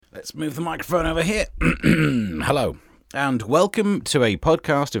Let's move the microphone over here. Hello, and welcome to a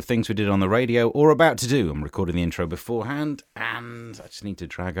podcast of things we did on the radio or about to do. I'm recording the intro beforehand, and I just need to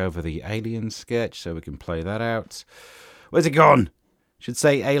drag over the alien sketch so we can play that out. Where's it gone? Should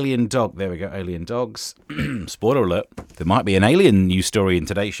say alien dog. There we go, alien dogs. Spoiler alert, there might be an alien news story in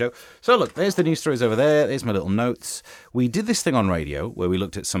today's show. So look, there's the news stories over there. There's my little notes. We did this thing on radio where we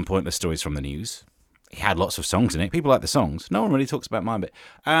looked at some pointless stories from the news. It had lots of songs in it. People like the songs. No one really talks about mine bit.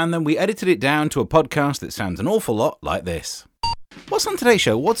 And then we edited it down to a podcast that sounds an awful lot like this. What's on today's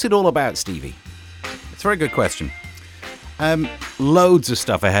show? What's it all about, Stevie? It's a very good question. Loads of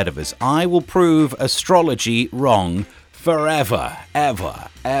stuff ahead of us. I will prove astrology wrong forever, ever,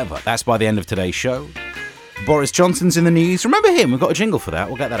 ever. That's by the end of today's show. Boris Johnson's in the news. Remember him? We've got a jingle for that.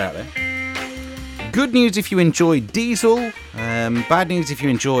 We'll get that out there. Good news if you enjoy diesel. Bad news if you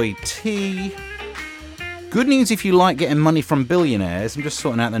enjoy tea. Good news if you like getting money from billionaires. I'm just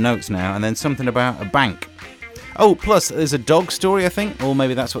sorting out the notes now. And then something about a bank. Oh, plus there's a dog story, I think. Or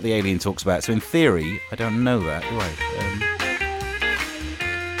maybe that's what the alien talks about. So in theory, I don't know that, do I?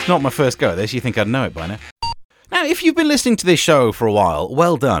 It's not my first go at this. You think I'd know it by now. Now, if you've been listening to this show for a while,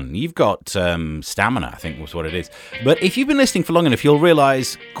 well done. You've got stamina, I think was what it is. But if you've been listening for long enough, you'll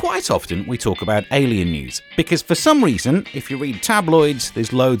realise quite often we talk about alien news. Because for some reason, if you read tabloids,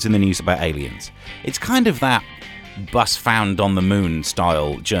 there's loads in the news about aliens. It's kind of that bus found on the moon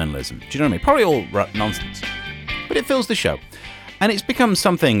style journalism. Do you know what I mean? Probably all nonsense. But it fills the show. And it's become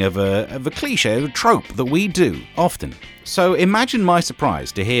something of a cliche, a trope that we do often. So imagine my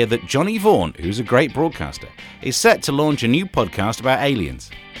surprise to hear that Johnny Vaughan, who's a great broadcaster, is set to launch a new podcast about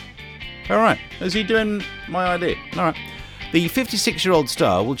aliens. Alright, is he doing my idea? Alright. The 56-year-old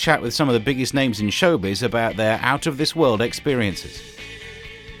star will chat with some of the biggest names in showbiz about their out-of-this-world experiences.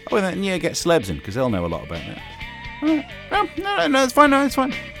 Oh, and then, get celebs in, because they'll know a lot about that. Alright. No, it's fine.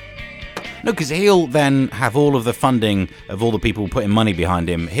 No, because he'll then have all of the funding of all the people putting money behind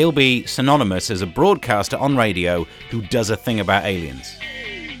him. He'll be synonymous as a broadcaster on radio who does a thing about aliens.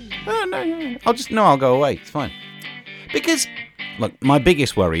 I'll go away. It's fine. Because, look, my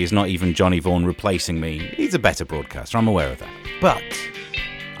biggest worry is not even Johnny Vaughan replacing me. He's a better broadcaster, I'm aware of that. But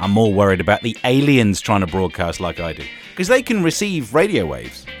I'm more worried about the aliens trying to broadcast like I do. Because they can receive radio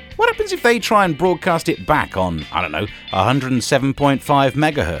waves. What happens if they try and broadcast it back on, 107.5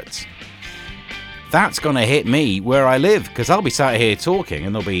 megahertz? That's going to hit me where I live, because I'll be sat here talking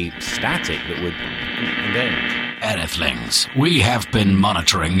and there'll be static that would engage. Earthlings, we have been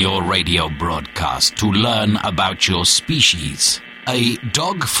monitoring your radio broadcast to learn about your species. A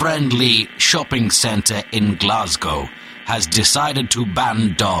dog-friendly shopping centre in Glasgow has decided to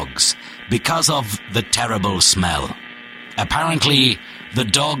ban dogs because of the terrible smell. Apparently, the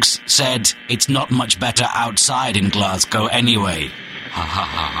dogs said it's not much better outside in Glasgow anyway. Ha ha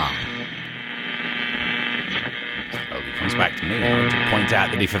ha ha. Comes back to me. I want to point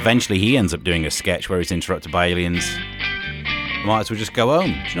out that if eventually he ends up doing a sketch where he's interrupted by aliens, might as well just go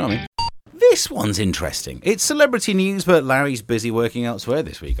home. Do you know what I mean? This one's interesting. It's celebrity news, but Larry's busy working elsewhere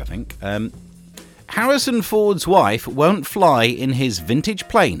this week, I think. Harrison Ford's wife won't fly in his vintage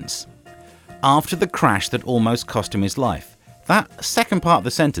planes after the crash that almost cost him his life. That second part of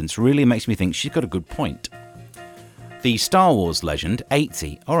the sentence really makes me think she's got a good point. The Star Wars legend,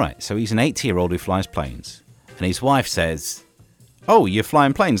 80. Alright, so he's an 80-year-old who flies planes. And his wife says, "Oh, you're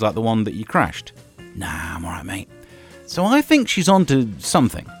flying planes like the one that you crashed?" "Nah, I'm alright, mate." So I think she's onto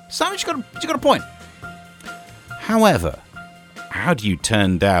something. So she's got a point. However, how do you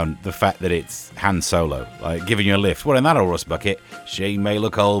turn down the fact that it's Han Solo, like giving you a lift? Well, in that old rust bucket, she may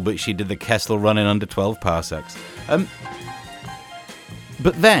look old, but she did the Kessel run in under 12 parsecs. But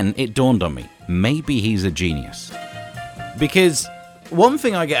then it dawned on me, maybe he's a genius. Because one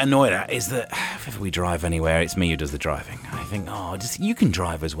thing I get annoyed at is that if we drive anywhere, it's me who does the driving. I think, you can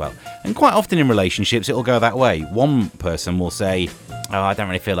drive as well. And quite often in relationships, it'll go that way. One person will say, I don't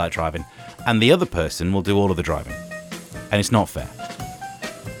really feel like driving. And the other person will do all of the driving. And it's not fair.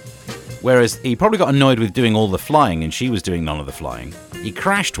 Whereas he probably got annoyed with doing all the flying and she was doing none of the flying. He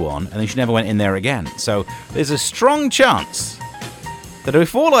crashed one and then she never went in there again. So there's a strong chance that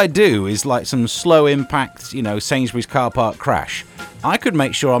if all I do is like some slow impact, Sainsbury's car park crash, I could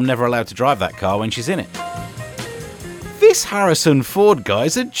make sure I'm never allowed to drive that car when she's in it. This Harrison Ford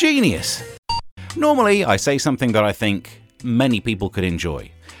guy's a genius. Normally, I say something that I think many people could enjoy.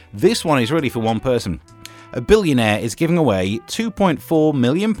 This one is really for one person. A billionaire is giving away £2.4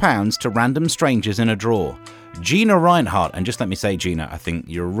 million to random strangers in a draw. Gina Reinhardt, and just let me say, Gina, I think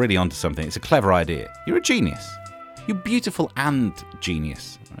you're really onto something. It's a clever idea. You're a genius. You're beautiful and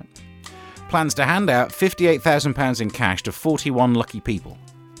genius. Right? Plans to hand out £58,000 in cash to 41 lucky people.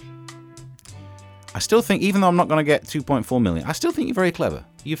 I still think, even though I'm not going to get 2.4 million, I still think you're very clever.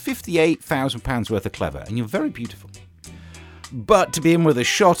 You're £58,000 worth of clever, and you're very beautiful. But to be in with a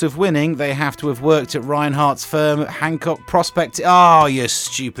shot of winning, they have to have worked at Reinhardt's firm at Hancock Prospect. Oh, you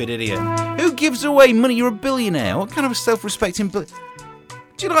stupid idiot. Who gives away money? You're a billionaire. What kind of a self-respecting Do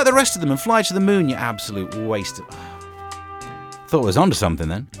you like the rest of them and fly to the moon, you absolute waste of... Thought I was onto something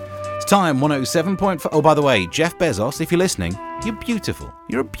then. It's time 107.5. Oh, by the way, Jeff Bezos, if you're listening, you're beautiful.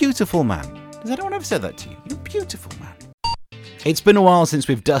 You're a beautiful man. Has anyone ever said that to you? You're a beautiful man. It's been a while since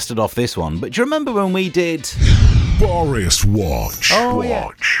we've dusted off this one, but do you remember when we did... Boris Watch. Oh, yeah.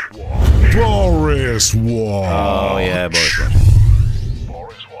 Boris Watch. Oh, yeah, Boris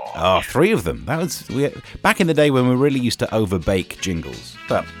Watch. Oh, 3 of them. That was back in the day when we really used to overbake jingles.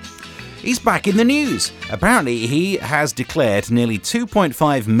 But he's back in the news. Apparently, he has declared nearly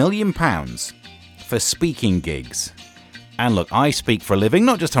 £2.5 million for speaking gigs. And look, I speak for a living,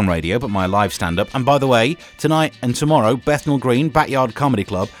 not just on radio, but my live stand-up. And by the way, tonight and tomorrow, Bethnal Green, Backyard Comedy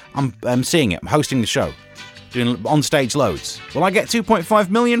Club, I'm seeing it. I'm hosting the show. Doing on-stage loads. Will I get 2.5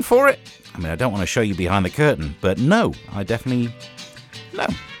 million for it? I mean, I don't want to show you behind the curtain, but no, I definitely... No.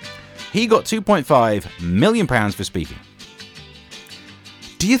 He got £2.5 million for speaking.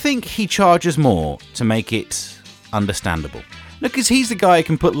 Do you think he charges more to make it understandable? Look, because he's the guy who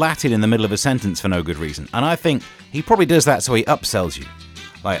can put Latin in the middle of a sentence for no good reason, and I think he probably does that so he upsells you.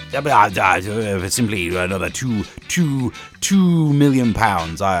 Like, simply another £2 million.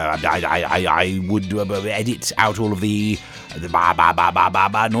 I would edit out all of the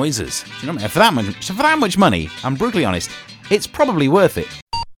ba noises. Do you know what I mean? For that much money, I'm brutally honest, it's probably worth it.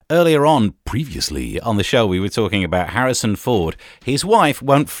 Earlier on, previously on the show, we were talking about Harrison Ford. His wife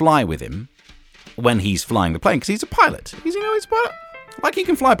won't fly with him when he's flying the plane because he's a pilot. He's a pilot. Like he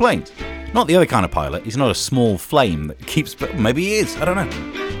can fly planes. Not the other kind of pilot. He's not a small flame that keeps... Maybe he is. I don't know.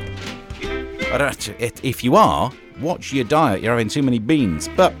 If you are, watch your diet. You're having too many beans.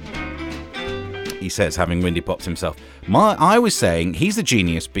 But, he says, having windy pops himself. I was saying he's a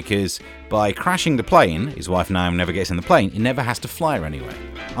genius because by crashing the plane, his wife now never gets in the plane, he never has to fly her anywhere.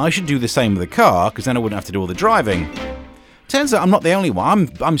 I should do the same with the car because then I wouldn't have to do all the driving. Turns out I'm not the only one.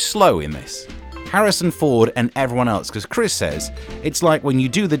 I'm slow in this. Harrison Ford and everyone else, because Chris says it's like when you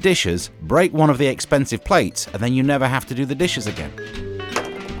do the dishes, break one of the expensive plates, and then you never have to do the dishes again.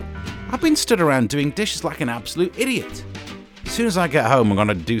 I've been stood around doing dishes like an absolute idiot. As soon as I get home, I'm going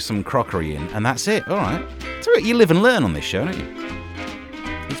to do some crockery in, and that's it. All right. So you live and learn on this show, don't you?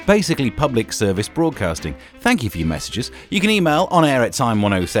 It's basically public service broadcasting. Thank you for your messages. You can email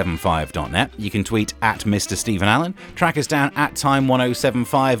onair@time1075.net. You can tweet at Mr. Stephen Allen. Track us down at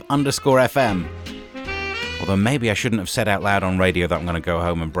time1075_FM. Although maybe I shouldn't have said out loud on radio that I'm going to go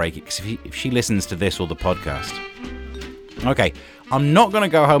home and break it, because if she listens to this or the podcast. Okay, I'm not going to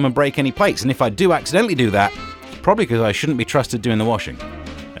go home and break any plates, and if I do accidentally do that, it's probably because I shouldn't be trusted doing the washing.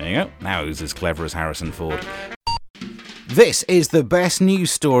 There you go. Now who's as clever as Harrison Ford? This is the best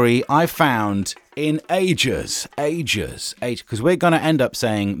news story I've found in ages, because we're going to end up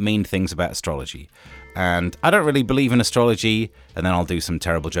saying mean things about astrology. And I don't really believe in astrology, and then I'll do some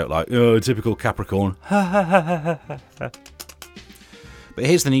terrible joke like, oh, typical Capricorn. But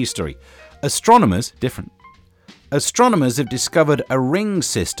here's the news story. Astronomers have discovered a ring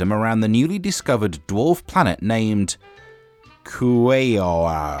system around the newly discovered dwarf planet named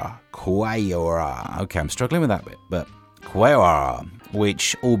Quaoar. Okay, I'm struggling with that bit, but Quaoar,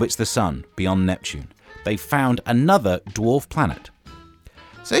 which orbits the Sun beyond Neptune. They found another dwarf planet.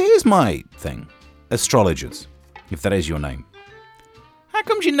 So here's my thing. Astrologers, if that is your name. How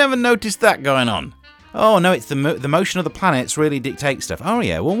come you never noticed that going on? Oh, no, it's the motion of the planets really dictates stuff. Oh,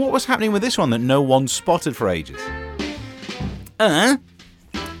 yeah, well, what was happening with this one that no one spotted for ages?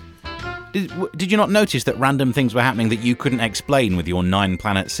 Did you not notice that random things were happening that you couldn't explain with your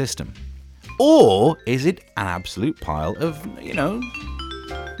 9-planet system? Or is it an absolute pile of,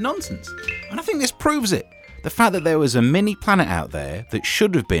 nonsense? And I think this proves it. The fact that there was a mini planet out there that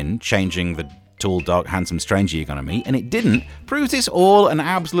should have been changing the tall, dark, handsome stranger you're going to meet, and it didn't, proves it's all an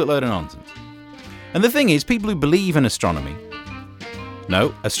absolute load of nonsense. And the thing is, people who believe in astrology,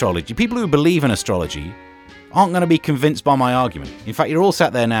 people who believe in astrology aren't going to be convinced by my argument. In fact, you're all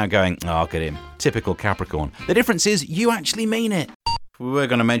sat there now going, oh, look at him, typical Capricorn. The difference is, you actually mean it. We're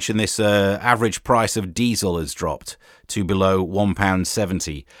going to mention this average price of diesel has dropped to below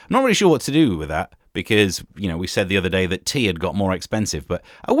 £1.70. I'm not really sure what to do with that, because, we said the other day that tea had got more expensive, but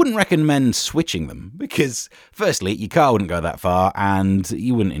I wouldn't recommend switching them, because, firstly, your car wouldn't go that far, and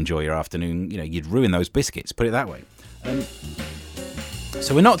you wouldn't enjoy your afternoon. You'd ruin those biscuits, put it that way.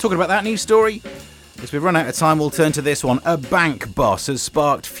 So we're not talking about that news story. As we run out of time, we'll turn to this one. A bank boss has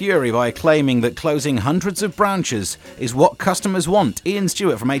sparked fury by claiming that closing hundreds of branches is what customers want. Ian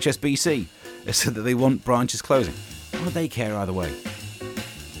Stewart from HSBC has said that they want branches closing. What do they care either way?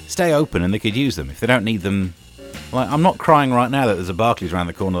 Stay open and they could use them if they don't need them. Like, I'm not crying right now that there's a Barclays around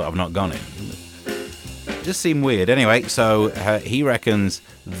the corner that I've not gone in. It just seemed weird. Anyway, so he reckons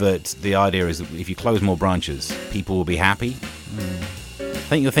that the idea is that if you close more branches, people will be happy.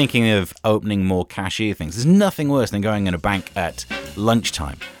 I think you're thinking of opening more cashier things. There's nothing worse than going in a bank at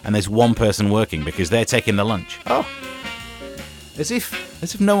lunchtime and there's one person working because they're taking the lunch. Oh, as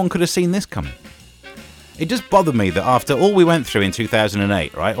if no one could have seen this coming. It just bothered me that after all we went through in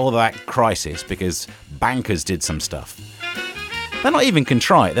 2008, right, all that crisis because bankers did some stuff, they're not even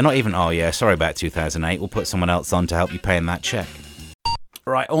contrite. They're not even, oh yeah, sorry about 2008, we'll put someone else on to help you pay in that check.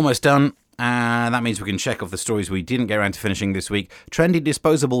 Right, almost done. That means we can check off the stories we didn't get around to finishing this week. Trendy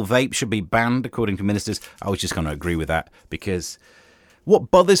disposable vape should be banned, according to ministers. I was just going to agree with that, because what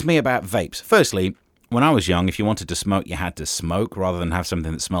bothers me about vapes, firstly, when I was young, if you wanted to smoke, you had to smoke rather than have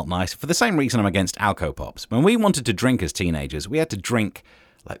something that smelt nice. For the same reason I'm against Alco-Pops. When we wanted to drink as teenagers, we had to drink,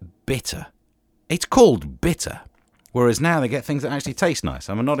 like, bitter. It's called bitter. Whereas now they get things that actually taste nice.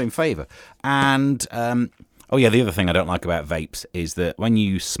 I'm not in favour. And, oh yeah, the other thing I don't like about vapes is that when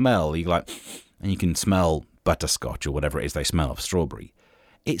you smell, and you can smell butterscotch or whatever it is they smell of, strawberry.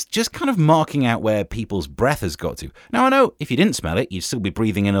 It's just kind of marking out where people's breath has got to. Now, I know if you didn't smell it, you'd still be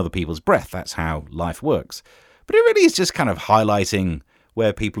breathing in other people's breath. That's how life works. But it really is just kind of highlighting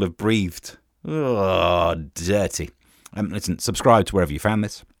where people have breathed. Oh, dirty. Listen, subscribe to wherever you found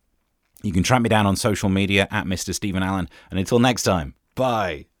this. You can track me down on social media at Mr. Stephen Allen. And until next time,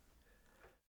 bye.